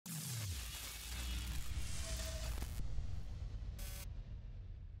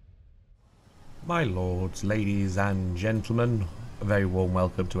My lords, ladies and gentlemen, a very warm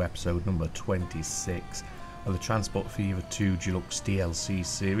welcome to episode number 26 of the Transport Fever 2 Deluxe DLC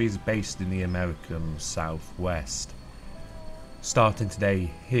series based in the American Southwest. Starting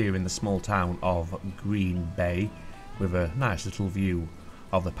today here in the small town of Green Bay with a nice little view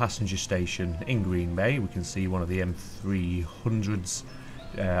of the passenger station in Green Bay. We can see one of the M300s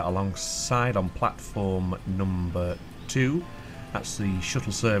alongside on platform number 2. That's the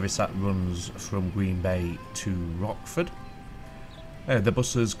shuttle service that runs from Green Bay to Rockford. The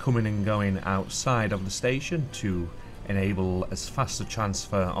buses coming and going outside of the station to enable as fast a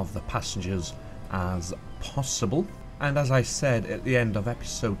transfer of the passengers as possible. And as I said at the end of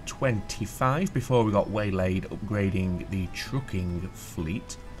episode 25, before we got waylaid upgrading the trucking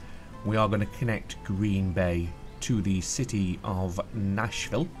fleet, we are going to connect Green Bay to the city of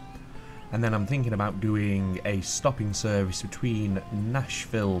Nashville. And then I'm thinking about doing a stopping service between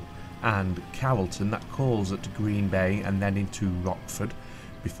Nashville and Carrollton that calls at Green Bay and then into Rockford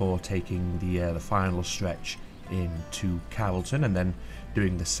before taking the final stretch into Carrollton and then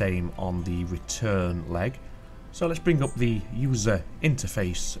doing the same on the return leg. So let's bring up the user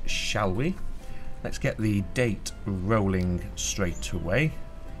interface, shall we? Let's get the date rolling straight away.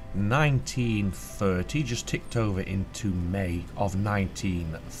 1930, just ticked over into May of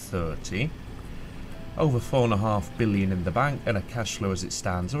 1930. Over $4.5 billion in the bank and a cash flow as it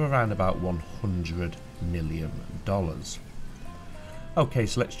stands of around about $100 million. Okay,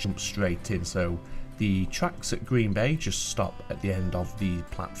 so let's jump straight in. So the tracks at Green Bay just stop at the end of the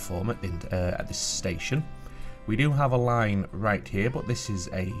platform at this station. We do have a line right here, but this is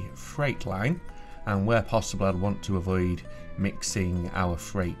a freight line, and where possible I'd want to avoid mixing our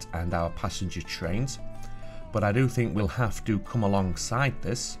freight and our passenger trains, but I do think we'll have to come alongside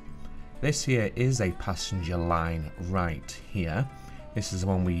this. This here is a passenger line right here. This is the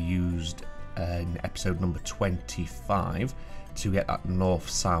one we used in episode number 25 to get that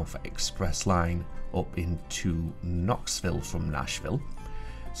north-south express line up into Knoxville from Nashville.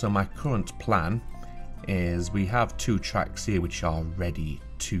 So my current plan is we have two tracks here which are ready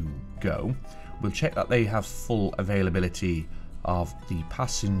to go. We'll check that they have full availability of the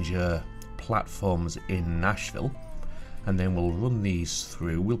passenger platforms in Nashville, and then we'll run these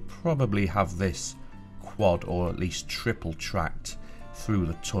through. We'll probably have this quad or at least triple tracked through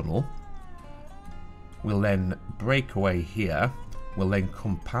the tunnel. We'll then break away here. We'll then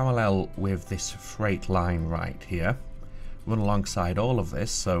come parallel with this freight line right here, run alongside all of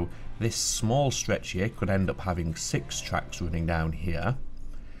this. So this small stretch here could end up having 6 tracks running down here.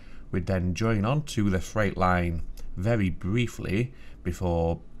 We'd then join on to the freight line very briefly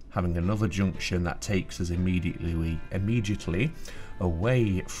before having another junction that takes us immediately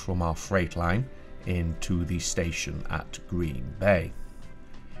away from our freight line into the station at Green Bay.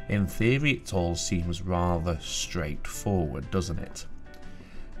 In theory, it all seems rather straightforward, doesn't it?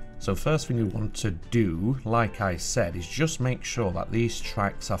 So first thing we want to do, like I said, is just make sure that these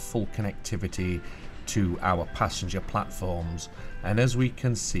tracks have full connectivity to our passenger platforms, and as we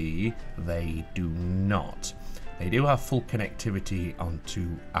can see, they do not. They do have full connectivity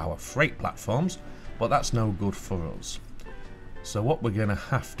onto our freight platforms, but that's no good for us. So what we're going to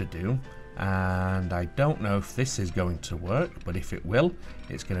have to do, and I don't know if this is going to work, but if it will,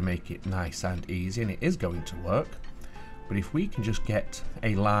 it's going to make it nice and easy, and it is going to work. But if we can just get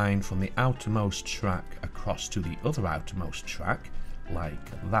a line from the outermost track across to the other outermost track,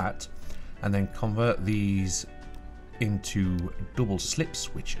 like that, and then convert these into double slip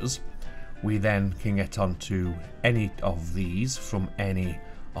switches, we then can get onto any of these from any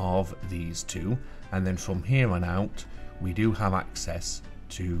of these two, and then from here on out we do have access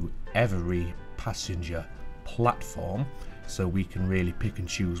to every passenger platform, so we can really pick and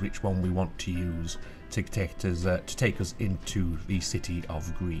choose which one we want to use to take us into the city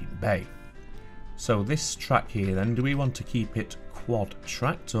of Green Bay. So this track here then, do we want to keep it quad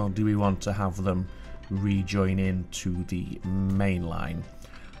tracked or do we want to have them rejoin into the main line?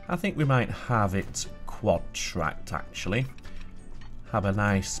 I think we might have it quad tracked actually. Have a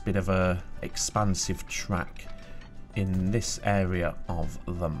nice bit of a expansive track in this area of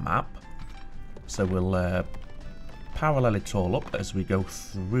the map. So we'll parallel it all up as we go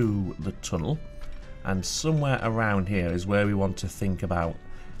through the tunnel, and somewhere around here is where we want to think about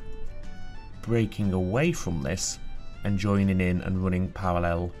breaking away from this and joining in and running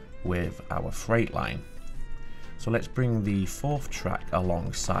parallel with our freight line. So let's bring the 4th track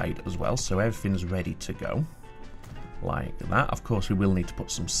alongside as well, so everything's ready to go like that. Of course we will need to put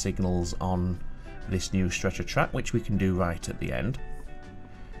some signals on this new stretch of track, which we can do right at the end.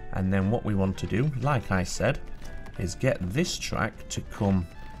 And then what we want to do, like I said, is get this track to come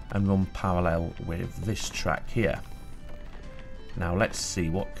and run parallel with this track here. Now let's see,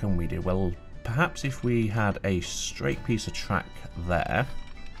 what can we do? Well, perhaps if we had a straight piece of track there,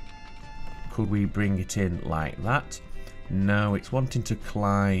 could we bring it in like that? No, it's wanting to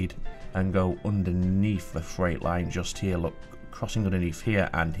collide and go underneath the freight line just here, look, crossing underneath here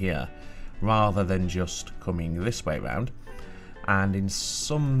and here, rather than just coming this way around. And in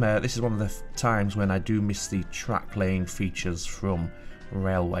some, this is one of the times when I do miss the track laying features from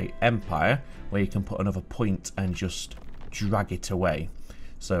Railway Empire, where you can put another point and just drag it away.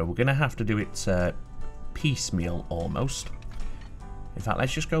 So we're going to have to do it piecemeal almost. In fact,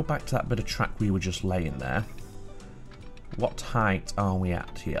 let's just go back to that bit of track we were just laying there. What height are we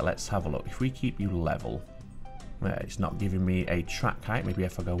at here? Let's have a look. If we keep you level, it's not giving me a track height. Maybe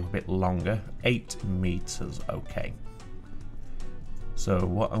if I go a bit longer, 8 meters. Okay. So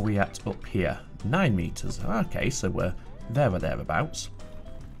what are we at up here? 9 meters. Okay, so we're there or thereabouts.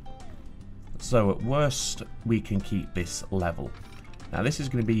 So at worst, we can keep this level. Now this is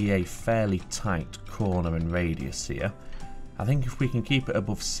going to be a fairly tight corner and radius here. I think if we can keep it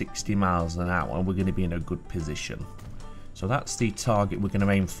above 60 miles an hour, we're going to be in a good position. So that's the target we're going to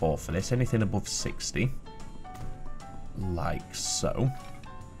aim for this. Anything above 60, like so.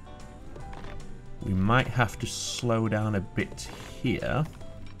 We might have to slow down a bit here.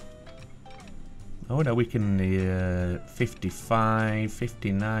 Oh no, we can 55,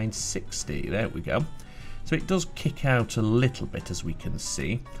 59, 60. There we go. So it does kick out a little bit, as we can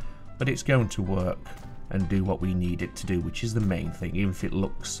see, but it's going to work and do what we need it to do, which is the main thing, even if it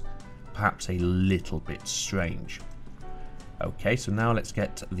looks perhaps a little bit strange. Okay, so now let's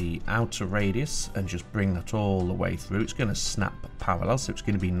get the outer radius and just bring that all the way through. It's going to snap parallel, so it's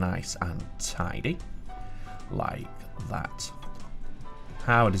going to be nice and tidy, like that.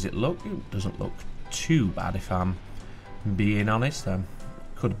 How does it look? It doesn't look too bad, if I'm being honest.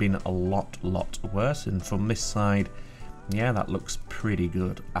 Could have been a lot worse, and from this side, yeah, that looks pretty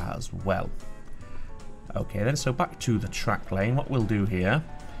good as well. Okay then, so back to the track lane. What we'll do here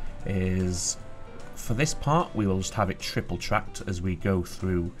is, for this part, we will just have it triple tracked as we go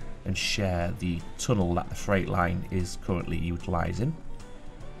through and share the tunnel that the freight line is currently utilising.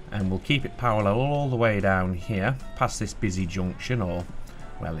 And we'll keep it parallel all the way down here, past this busy junction, or,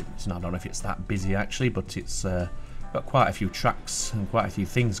 well, it's not, I don't know if it's that busy actually, but it's got quite a few tracks and quite a few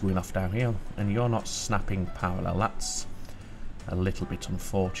things going off down here, and you're not snapping parallel. That's a little bit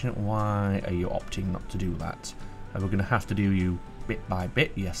unfortunate. Why are you opting not to do that? We're going to have to do you bit by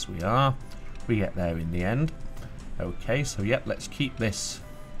bit. Yes, we are. We get there in the end. Okay, so yep, let's keep this.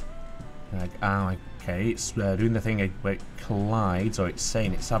 Okay, it's doing the thing where it collides, or it's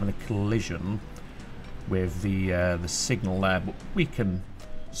saying it's having a collision with the signal there, but we can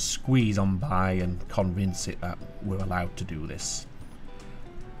squeeze on by and convince it that we're allowed to do this.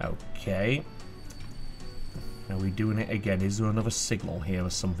 Okay. Are we doing it again? Is there another signal here or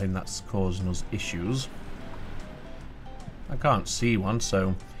something that's causing us issues? I can't see one,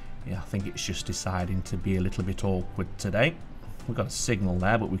 so yeah, I think it's just deciding to be a little bit awkward today. We've got a signal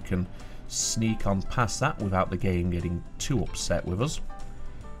there, but we can sneak on past that without the game getting too upset with us.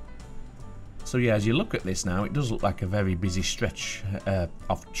 So yeah, as you look at this now, it does look like a very busy stretch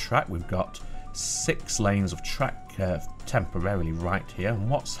of track. We've got 6 lanes of track temporarily right here. And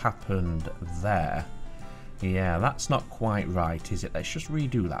what's happened there? Yeah, that's not quite right, is it? Let's just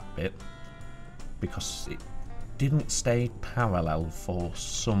redo that bit, because it didn't stay parallel for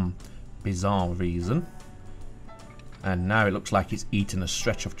some bizarre reason. And now it looks like it's eaten a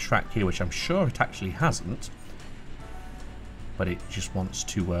stretch of track here, which I'm sure it actually hasn't. But it just wants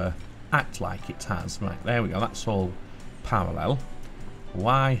to act like it has. Right, there we go. That's all parallel.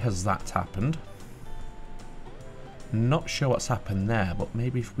 Why has that happened? Not sure what's happened there, but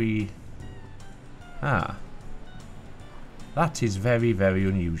maybe if we... that is very, very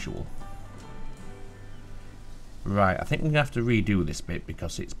unusual. Right, I think we're going to have to redo this bit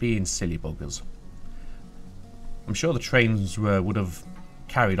because it's being silly buggers. I'm sure the trains would have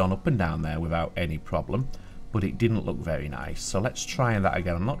carried on up and down there without any problem, but it didn't look very nice. So let's try that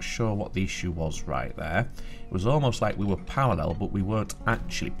again. I'm not sure what the issue was right there. It was almost like we were parallel, but we weren't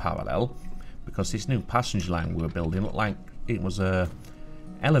actually parallel, because this new passenger line we were building looked like it was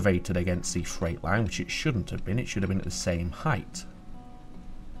elevated against the freight line, which it shouldn't have been. It should have been at the same height.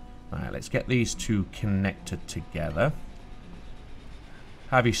 Right, let's get these two connected together.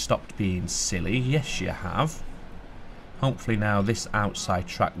 Have you stopped being silly? Yes, you have. Hopefully now this outside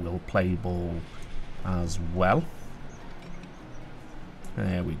track will play ball as well.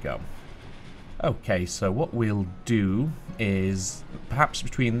 There we go. Okay, so what we'll do is, perhaps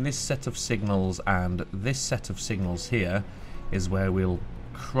between this set of signals and this set of signals here, is where we'll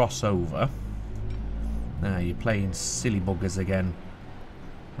cross over. Now you're playing silly buggers again.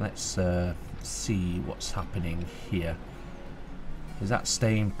 Let's see what's happening here. Is that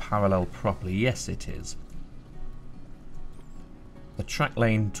staying parallel properly? Yes, it is. The track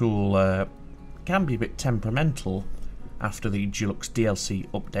lane tool can be a bit temperamental after the Deluxe DLC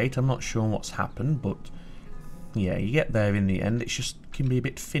update. I'm not sure what's happened, but yeah, you get there in the end. It just can be a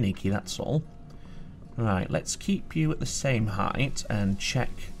bit finicky, that's all. Right, let's keep you at the same height and check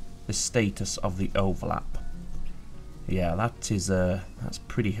the status of the overlap. Yeah, that's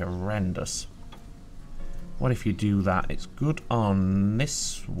pretty horrendous. What if you do that? It's good on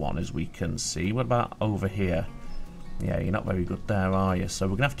this one, as we can see. What about over here? Yeah, you're not very good there, are you? So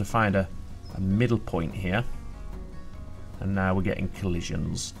we're gonna have to find a middle point here. And now we're getting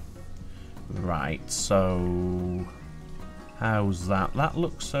collisions. Right, so how's that? That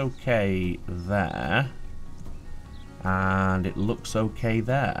looks okay there. And it looks okay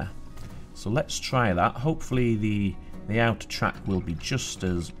there. So let's try that. Hopefully the outer track will be just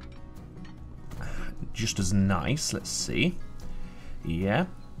as nice. Let's see. Yeah,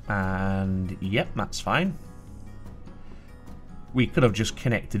 and yep, that's fine. We could have just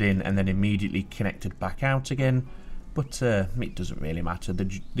connected in and then immediately connected back out again, but it doesn't really matter.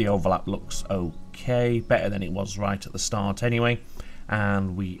 The overlap looks okay, better than it was right at the start anyway,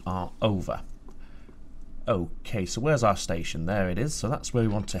 and we are over. Okay, so where's our station? There it is. So that's where we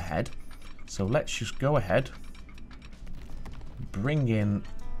want to head. So let's just go ahead, bring in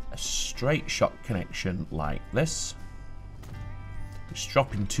a straight shot connection like this. It's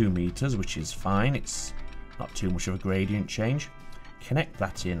dropping 2 meters, which is fine. It's not too much of a gradient change. Connect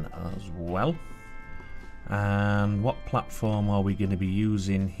that in as well. And what platform are we going to be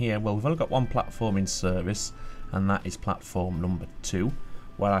using here? Well, we've only got one platform in service, and that is platform number 2.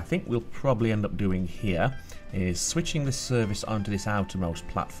 What I think we'll probably end up doing here is switching this service onto this outermost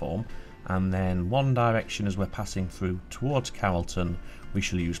platform, and then one direction as we're passing through towards Carrollton, we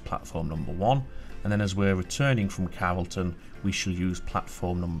shall use platform number 1, and then as we're returning from Carrollton, we shall use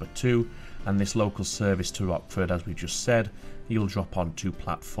platform number 2, and this local service to Rockford, as we just said, you'll drop onto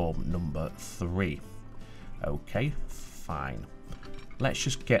platform number 3. Okay, fine. Let's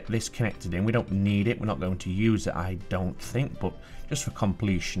just get this connected in. We don't need it, we're not going to use it, I don't think, but just for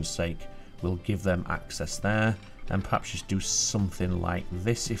completion's sake, we'll give them access there, and perhaps just do something like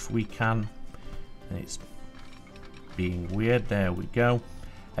this if we can. And it's being weird. There we go.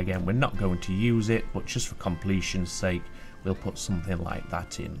 Again, we're not going to use it, but just for completion's sake, we'll put something like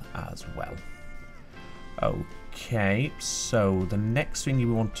that in as well. Okay, so the next thing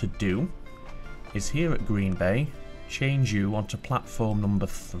you want to do is here at Green Bay, change you onto platform number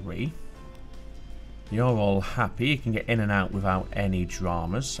 3. You're all happy, you can get in and out without any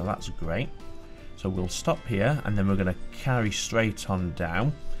dramas, so that's great. So we'll stop here, and then we're going to carry straight on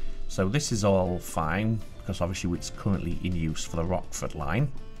down. So this is all fine, because obviously it's currently in use for the Rockford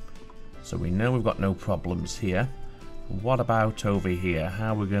line. So we know we've got no problems here. What about over here?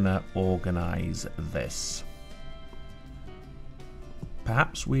 How are we going to organise this?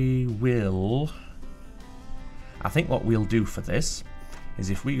 Perhaps we will... I think what we'll do for this is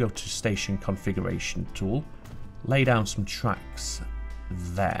if we go to Station Configuration tool, lay down some tracks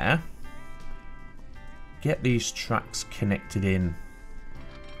there, get these tracks connected in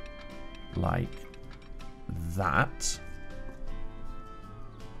like that.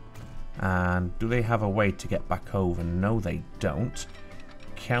 And do they have a way to get back over? No, they don't.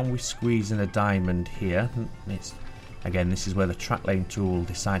 Can we squeeze in a diamond here? Again, this is where the track lane tool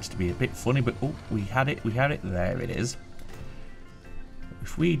decides to be a bit funny, but oh, we had it, there it is.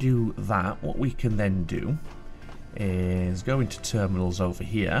 If we do that, what we can then do is go into terminals over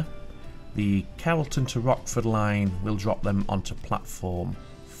here. The Carrollton to Rockford line will drop them onto platform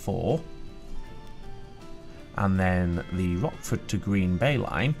 4. And then the Rockford to Green Bay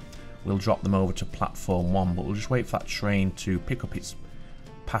line will drop them over to platform 1, but we'll just wait for that train to pick up its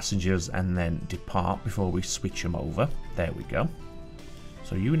passengers and then depart before we switch them over. There we go.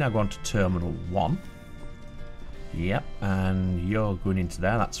 So you now go on to terminal 1. Yep, and you're going into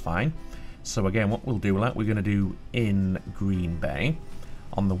there, that's fine. So again, what we'll do, like we're going to do in Green Bay,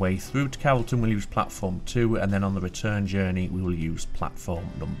 on the way through to Carrollton we'll use platform 2, and then on the return journey we will use platform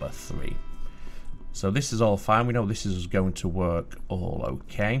number 3. So this is all fine, we know this is going to work all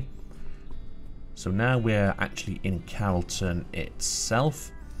okay. So now we're actually in Carrollton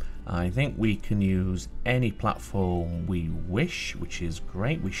itself. I think we can use any platform we wish, which is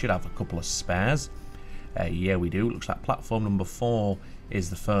great. We should have a couple of spares. Yeah, we do. Looks like platform number 4 is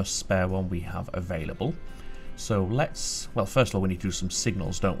the first spare one we have available. So let's, well, first of all we need to do some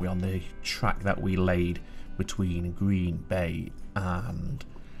signals, don't we, on the track that we laid between Green Bay and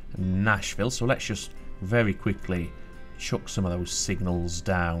Nashville. So let's just very quickly chuck some of those signals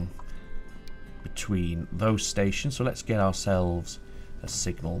down between those stations. So let's get ourselves a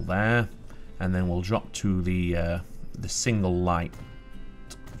signal there, and then we'll drop to the single light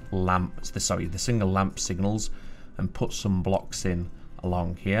lamp, the single lamp signals, and put some blocks in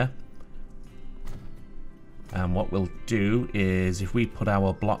along here. And what we'll do is, if we put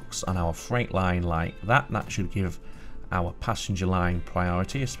our blocks on our freight line like that, that should give our passenger line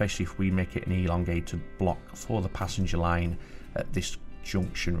priority, especially if we make it an elongated block for the passenger line at this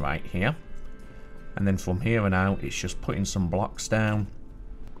junction right here. And then from here on out, it's just putting some blocks down.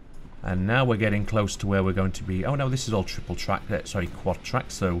 And now we're getting close to where we're going to be. Oh no, this is all triple track, sorry, quad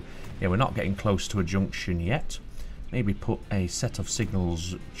track. So yeah, we're not getting close to a junction yet. Maybe put a set of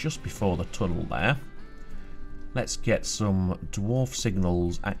signals just before the tunnel there. Let's get some dwarf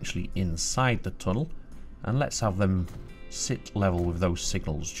signals actually inside the tunnel, and let's have them sit level with those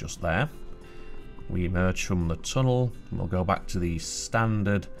signals just there. We emerge from the tunnel, and we'll go back to the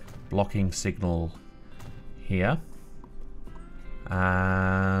standard blocking signal here.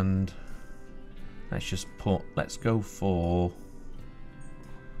 And let's go for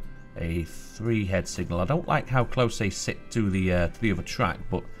a 3-head signal. I don't like how close they sit to the other track,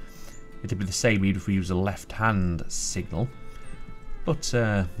 but it'd be the same even if we use a left-hand signal. But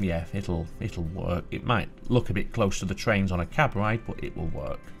yeah, it'll work. It might look a bit close to the trains on a cab ride, but it will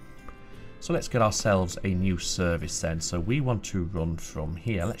work. So let's get ourselves a new service then. So we want to run from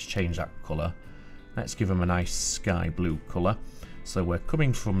here. Let's change that colour. Let's give them a nice sky blue colour. So we're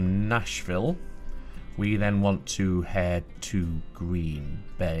coming from Nashville. We then want to head to Green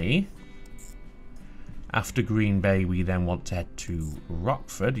Bay. After Green Bay, we then want to head to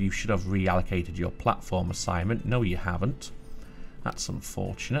Rockford. You should have reallocated your platform assignment. No, you haven't. That's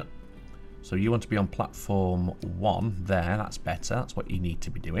unfortunate. So you want to be on platform 1 there. That's better. That's what you need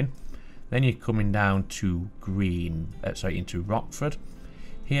to be doing. Then you're coming down to into Rockford.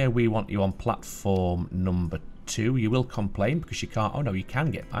 Here we want you on platform number 2. You will complain because you can't. Oh no, you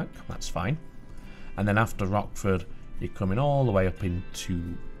can get back. That's fine. And then after Rockford, you're coming all the way up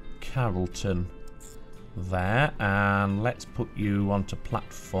into Carrollton there, and let's put you onto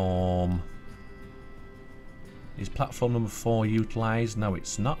platform. Is platform number 4 utilised? No,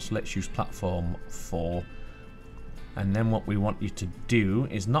 it's not. So let's use platform 4. And then what we want you to do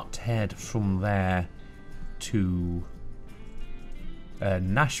is not head from there to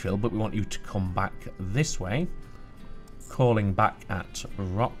Nashville, but we want you to come back this way, calling back at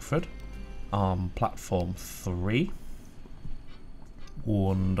Rockford on platform 3.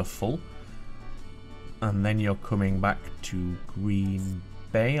 Wonderful. And then you're coming back to Green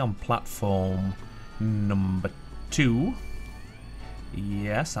Bay on platform number 2.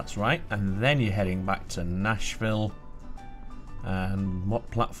 Yes, that's right. And then you're heading back to Nashville. And what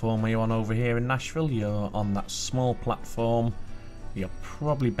platform are you on over here in Nashville? You're on that small platform. You're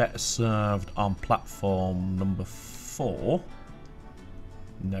probably better served on platform number 4.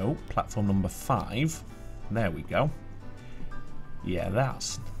 No, platform number 5. There we go. Yeah,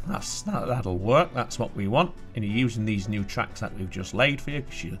 that'll work. That's what we want. And you're using these new tracks that we've just laid for you,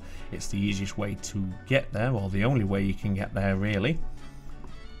 because it's the easiest way to get there, or the only way you can get there really.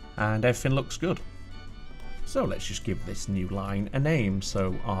 And everything looks good. So let's just give this new line a name.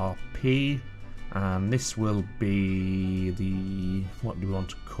 So RP, and this will be the, what do we want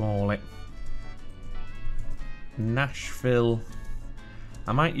to call it? Nashville.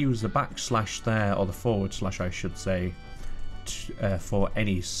 I might use the backslash there, or the forward slash I should say, for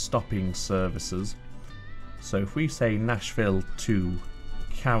any stopping services. So if we say Nashville to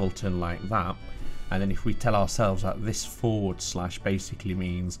Carrollton like that, and then if we tell ourselves that this forward slash basically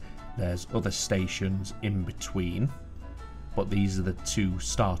means there's other stations in between, but these are the 2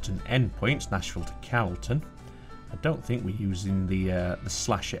 start and end points, Nashville to Carrollton. I don't think we're using the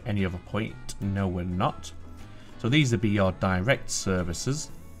slash at any other point. No, we're not. So these would be your direct services.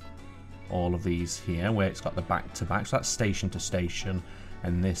 All of these here, where it's got the back-to-back, so that's station to station,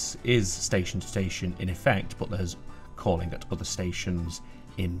 and this is station to station in effect, but there's calling at other stations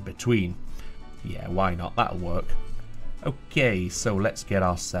in between. Yeah, why not? That'll work. Okay, so let's get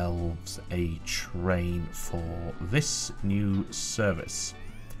ourselves a train for this new service.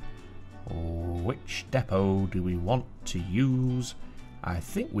 Which depot do we want to use? I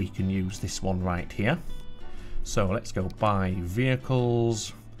think we can use this one right here. So let's go buy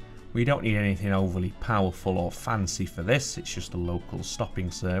vehicles. We don't need anything overly powerful or fancy for this. It's just a local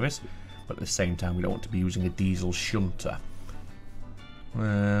stopping service, but at the same time we don't want to be using a diesel shunter.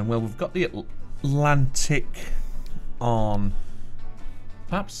 Well, we've got the Atlantic on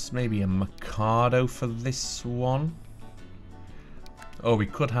perhaps maybe a Mikado for this one. Or we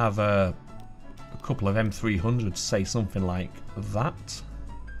could have a couple of M300s, say something like that.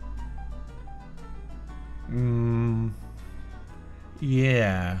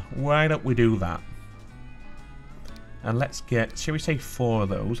 Yeah, why don't we do that? And let's get, shall we say 4 of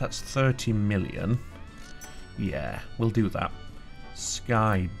those? That's 30 million. Yeah, we'll do that.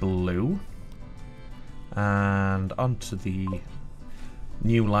 Sky blue. And onto the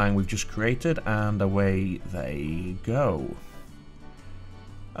new line we've just created, and away they go.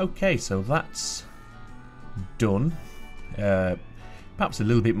 Okay, so that's done. Perhaps a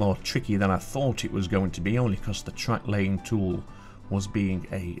little bit more tricky than I thought it was going to be, only because the track laying tool was being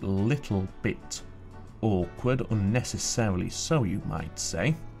a little bit awkward, unnecessarily so, you might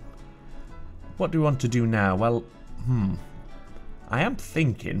say. What do we want to do now? Well, I am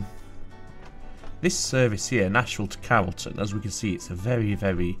thinking this service here, Nashville to Carrollton, as we can see, it's a very,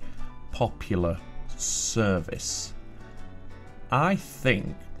 very popular service. I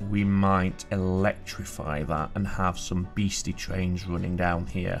think we might electrify that and have some beastie trains running down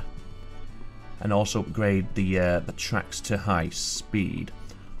here, and also upgrade the tracks to high speed.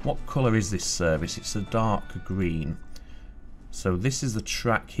 What colour is this service? It's a dark green. So this is the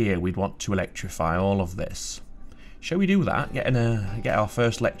track here we'd want to electrify all of this. Shall we do that? Get our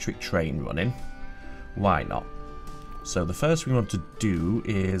first electric train running? Why not? So the first we want to do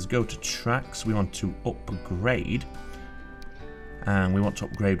is go to tracks. We want to upgrade. And we want to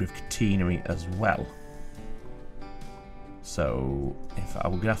upgrade with catenary as well. So if we're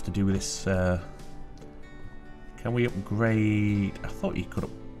going to have to do this, can we upgrade? I thought you could.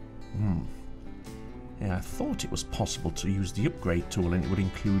 Yeah, I thought it was possible to use the upgrade tool and it would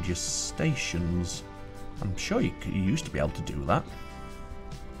include your stations. I'm sure you used to be able to do that.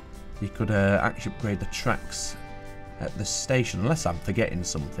 You could actually upgrade the tracks at the station, unless I'm forgetting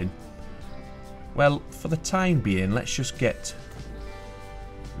something. Well, for the time being, let's just get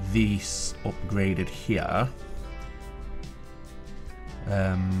these upgraded here.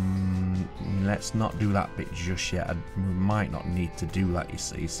 Let's not do that bit just yet. We might not need to do that, you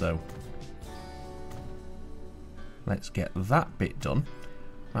see, so let's get that bit done.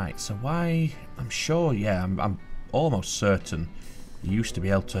 Right, so why? I'm sure, yeah, I'm almost certain you used to be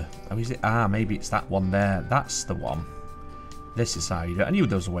able to. Oh, is it? Ah, maybe it's that one there. That's the one. This is how you do it. I knew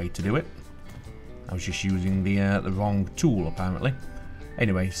there was a way to do it. I was just using the wrong tool, apparently.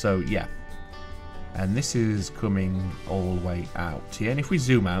 Anyway, so yeah. And this is coming all the way out here. And if we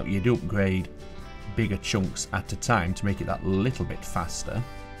zoom out, you do upgrade bigger chunks at a time to make it that little bit faster.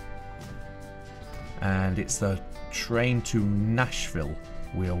 And it's the train to Nashville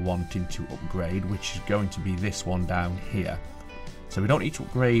we are wanting to upgrade, which is going to be this one down here. So we don't need to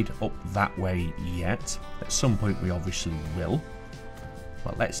upgrade up that way yet. At some point we obviously will.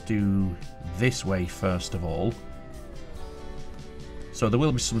 But let's do this way first of all. So there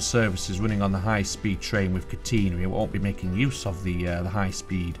will be some services running on the high-speed train with catenary. We won't be making use of the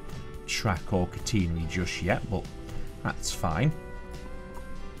high-speed track or catenary just yet, but that's fine.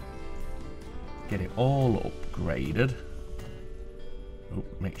 Get it all upgraded. Oh,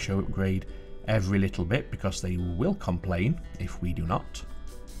 make sure we upgrade every little bit, because they will complain if we do not.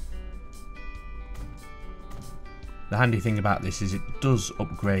 The handy thing about this is it does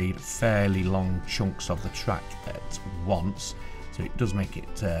upgrade fairly long chunks of the track at once, so it does make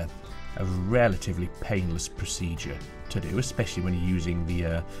it a relatively painless procedure to do, especially when you're using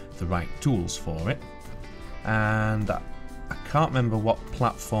the right tools for it. And I can't remember what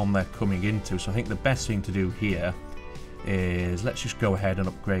platform they're coming into, so I think the best thing to do here is let's just go ahead and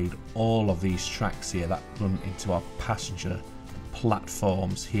upgrade all of these tracks here that run into our passenger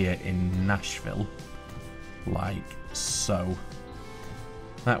platforms here in Nashville, like so.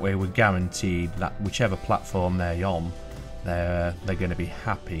 That way we're guaranteed that whichever platform they're on, they're going to be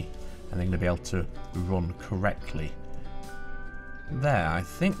happy and they're going to be able to run correctly. There, I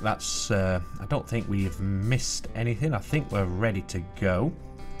think that's I don't think we've missed anything. I think we're ready to go.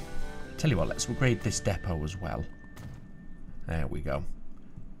 Tell you what, let's upgrade this depot as well. There we go.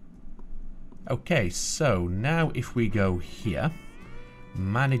 Okay, so now if we go here,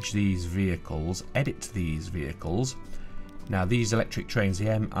 manage these vehicles, edit these vehicles. Now these electric trains, the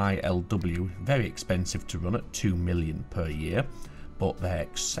MILW, very expensive to run at 2 million per year, but they're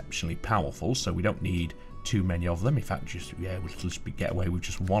exceptionally powerful, so we don't need too many of them. In fact, we'll just get away with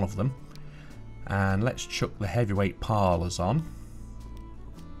just one of them. And let's chuck the heavyweight parlours on.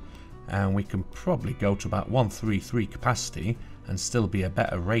 And we can probably go to about 133 capacity and still be a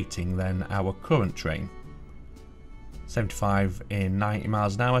better rating than our current train. 75 in 90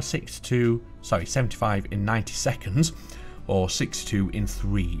 miles an hour, 75 in 90 seconds, or 62 in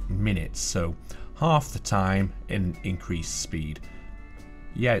 3 minutes. So half the time in increased speed.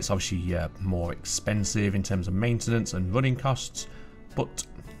 Yeah, it's obviously more expensive in terms of maintenance and running costs, but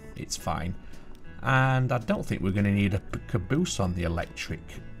it's fine. And I don't think we're going to need a caboose on the electric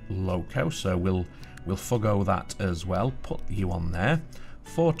loco, so we'll forgo that as well. Put you on there.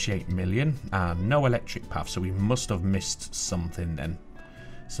 48 million and no electric path, so we must have missed something then.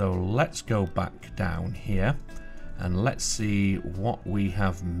 So let's go back down here and let's see what we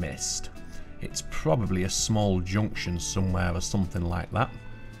have missed. It's probably a small junction somewhere or something like that.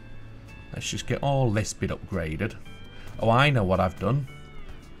 Let's just get all this bit upgraded. Oh, I know what I've done.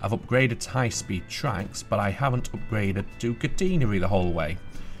 I've upgraded to high-speed tracks, but I haven't upgraded to catenary the whole way.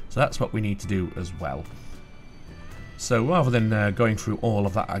 So that's what we need to do as well. So rather than going through all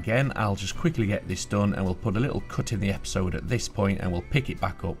of that again, I'll just quickly get this done and we'll put a little cut in the episode at this point and we'll pick it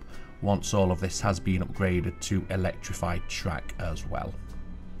back up once all of this has been upgraded to electrified track as well.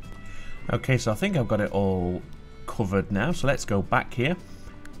 Okay, so I think I've got it all covered now, so let's go back here.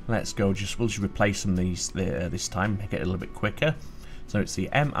 We'll just replace some of these this time, make it a little bit quicker. So it's the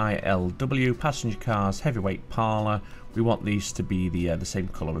MILW, passenger cars, heavyweight parlour. We want these to be the same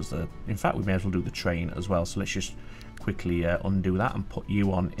colour as the... In fact, we may as well do the train as well. So let's just quickly undo that and put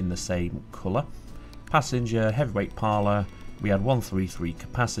you on in the same colour. Passenger, heavyweight parlour. We had 133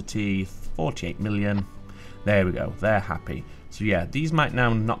 capacity, 48 million. There we go, they're happy. So yeah, these might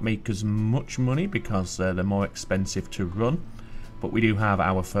now not make as much money because they're more expensive to run. But we do have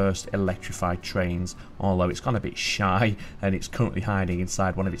our first electrified trains, although it's gone a bit shy and it's currently hiding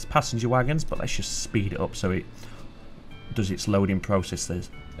inside one of its passenger wagons. But let's just speed it up so it does its loading process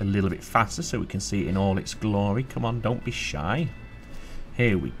a little bit faster so we can see it in all its glory. Come on, don't be shy.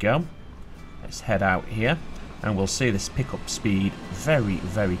 Here we go. Let's head out here and we'll see this pick up speed very,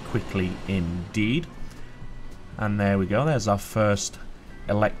 very quickly indeed. And there we go, there's our first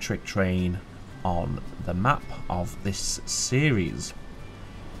electric train on the map of this series.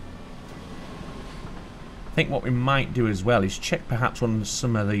 I think what we might do as well is check perhaps on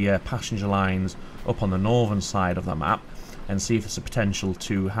some of the passenger lines up on the northern side of the map and see if there's a potential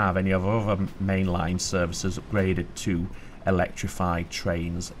to have any of our other mainline services upgraded to electrified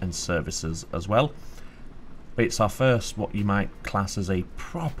trains and services as well. But it's our first, what you might class as a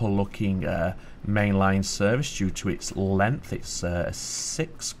proper looking mainline service due to its length. It's a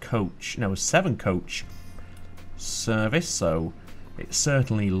 7 coach service, so it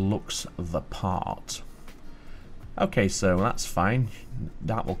certainly looks the part. Okay, so that's fine.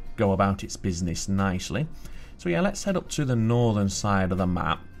 That will go about its business nicely. So yeah, let's head up to the northern side of the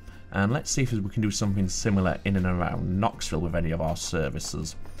map and let's see if we can do something similar in and around Knoxville with any of our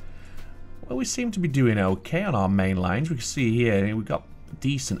services. Well, we seem to be doing okay on our main lines. We can see here we've got a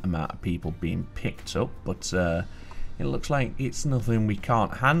decent amount of people being picked up, but it looks like it's nothing we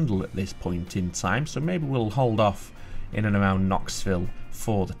can't handle at this point in time, so maybe we'll hold off in and around Knoxville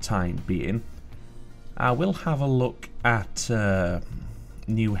for the time being. I will have a look at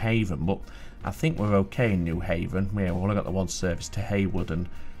New Haven, but I think we're okay in New Haven. We've only got the one service to Haywood, and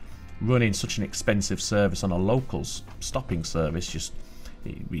running such an expensive service on a local stopping service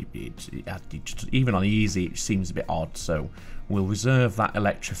even on easy it seems a bit odd, so we'll reserve that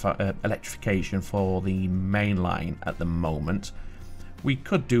electrification for the main line at the moment. We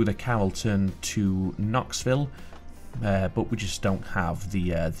could do the Carrollton to Knoxville, but we just don't have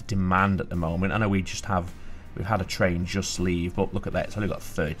the demand at the moment. I know we've had a train just leave, but look at that, it's only got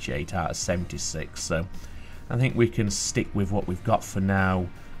 38 out of 76, so I think we can stick with what we've got for now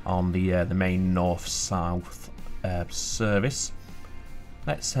on the main north-south service.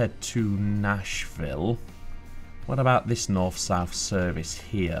 Let's head to Nashville. What about this north-south service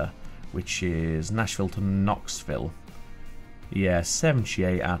here, which is Nashville to Knoxville? Yeah,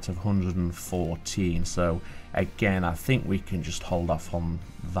 78 out of 114. So again, I think we can just hold off on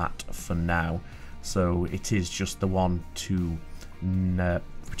that for now. So it is just the one to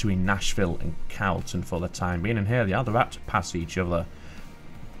between Nashville and Carrollton for the time being. And here they are, they're about to pass each other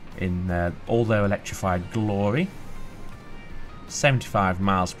in all their electrified glory. 75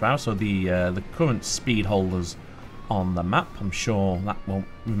 miles per hour, so the current speed holders on the map, I'm sure that won't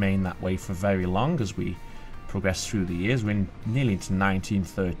remain that way for very long as we progress through the years. We're nearly into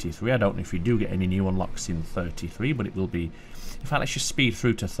 1933. I don't know if we do get any new unlocks in 33, but it will be... In fact, let's just speed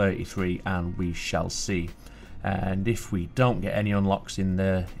through to 33 and we shall see. And if we don't get any unlocks in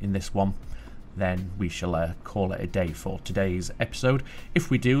this one, then we shall call it a day for today's episode. If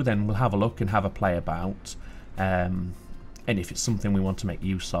we do, then we'll have a look and have a play about. And if it's something we want to make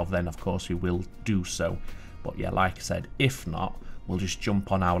use of, then of course we will do so. But yeah, like I said, if not, we'll just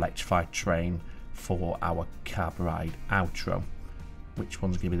jump on our electrified train for our cab ride outro. Which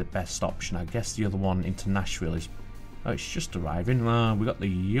one's going to be the best option? I guess the other one into Nashville is... Oh, it's just arriving. We got the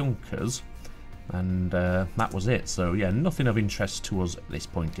Junkers, and that was it. So yeah, nothing of interest to us at this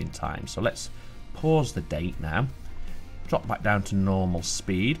point in time. So let's pause the date now. Drop back down to normal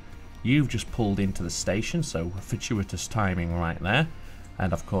speed. You've just pulled into the station, so fortuitous timing right there.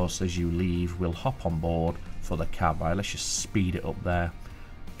 And of course, as you leave, we'll hop on board for the cab ride. Let's just speed it up there.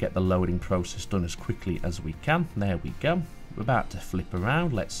 Get the loading process done as quickly as we can. There we go. We're about to flip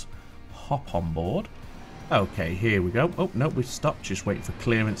around. Let's hop on board. Okay, here we go. Oh no, we've stopped. Just waiting for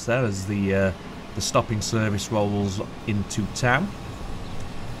clearance there as the stopping service rolls into town.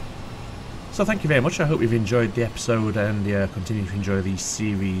 So thank you very much. I hope you've enjoyed the episode and continue to enjoy the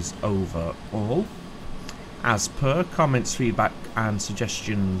series overall. As per, comments, feedback and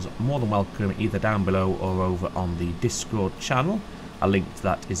suggestions more than welcome either down below or over on the Discord channel. A link to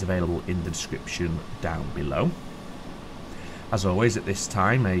that is available in the description down below. As always, at this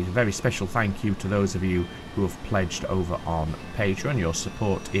time, a very special thank you to those of you who have pledged over on Patreon. Your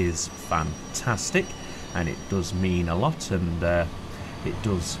support is fantastic and it does mean a lot, and it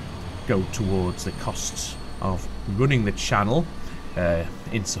does go towards the costs of running the channel,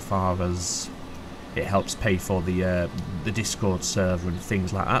 insofar as it helps pay for the Discord server and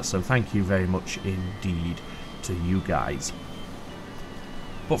things like that. So thank you very much indeed to you guys.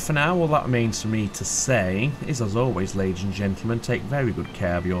 But for now, all that remains for me to say is, as always, ladies and gentlemen, take very good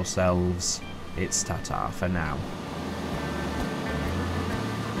care of yourselves. It's ta-ta for now.